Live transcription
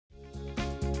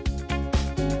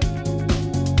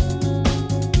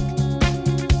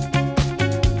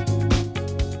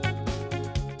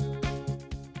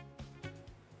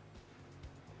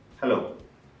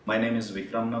My name is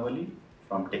Vikram Navali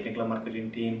from Technical Marketing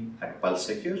Team at Pulse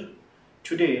Secure.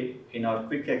 Today, in our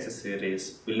Quick Access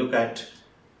series, we look at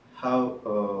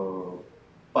how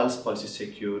Pulse Policy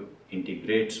Secure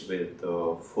integrates with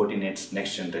Fortinet's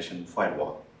next generation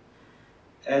firewall.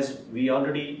 As we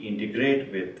already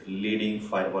integrate with leading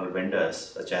firewall vendors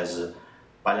such as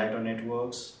Palo Alto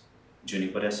Networks,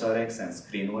 Juniper SRX and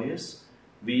ScreenOS,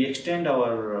 we extend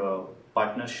our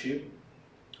partnership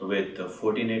with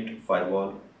Fortinet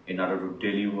Firewall in order to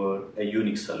deliver a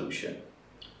unique solution.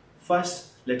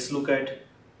 First, let's look at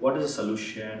what is the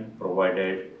solution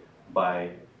provided by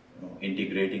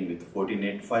integrating with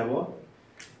Fortinet Firewall.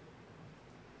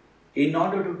 In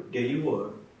order to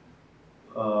deliver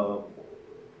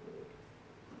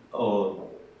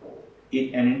an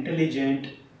intelligent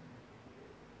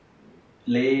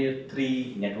layer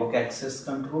 3 network access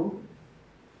control,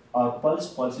 our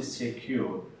Pulse Policy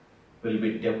Secure will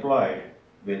be deployed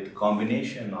with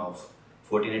combination of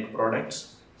Fortinet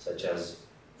products such as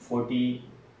Forti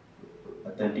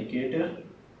Authenticator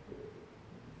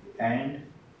and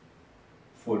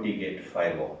FortiGate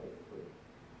Firewall.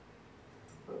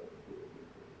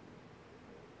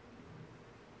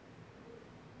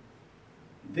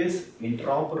 This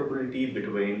interoperability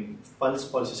between Pulse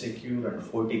Policy Secure and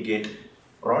FortiGate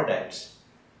products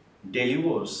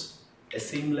delivers a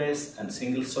seamless and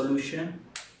single solution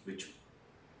which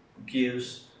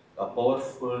gives a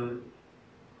powerful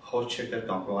host checker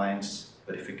compliance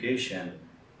verification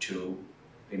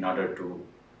in order to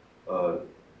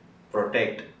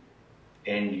protect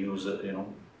end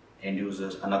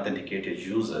users, unauthenticated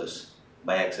users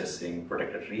by accessing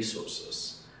protected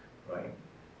resources, right?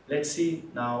 Let's see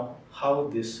now how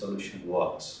this solution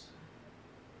works.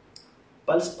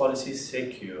 Pulse Policy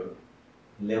Secure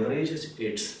leverages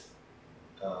its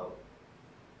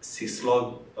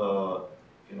syslog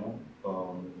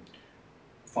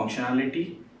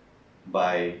functionality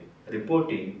by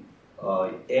reporting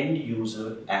end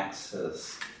user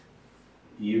access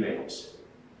events.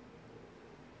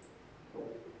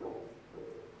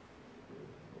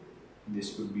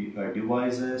 This could be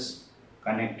devices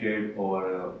connected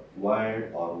over a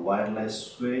wired or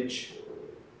wireless switch,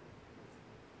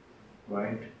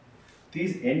 right?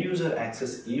 These end user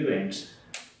access events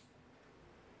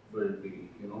will be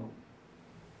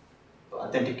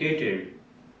authenticated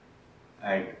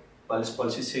at Pulse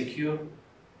Policy Secure.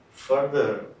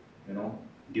 Further,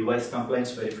 device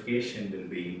compliance verification will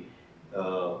be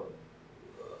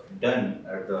done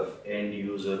at the end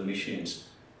user machines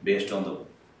based on the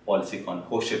policy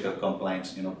host checker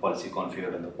compliance, policy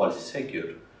configured and the policy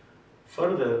secure.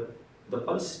 Further, the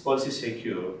Pulse Policy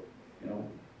Secure,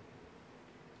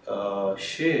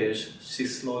 shares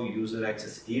syslog user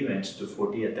access events to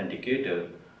Forti Authenticator,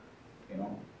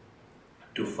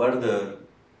 to further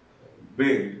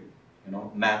build,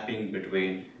 mapping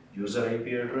between user IP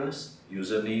address,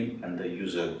 username, and the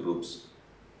user groups.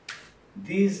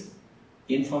 These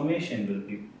information will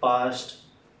be passed,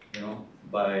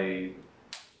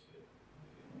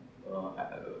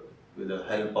 with the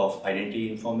help of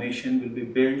identity information will be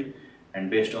built, and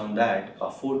based on that,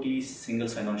 40 single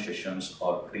sign-on sessions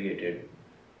are created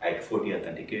at Forti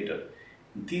Authenticator.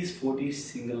 These 40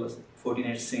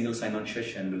 Fortinet single sign-on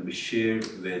session will be shared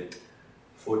with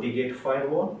FortiGate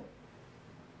Firewall,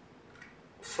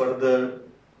 further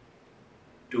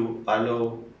to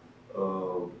allow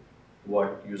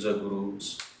what user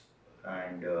groups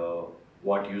and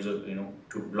what user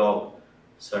to block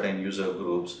certain user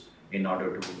groups in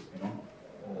order to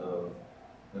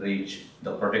reach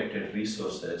the protected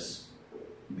resources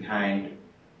behind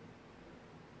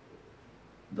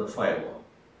the firewall.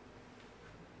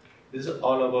 This is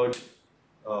all about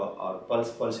our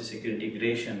Pulse Policy Secure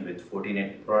integration with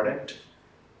Fortinet product.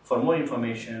 For more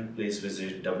information, please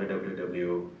visit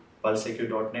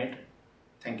www.pulsesecure.net.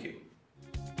 Thank you.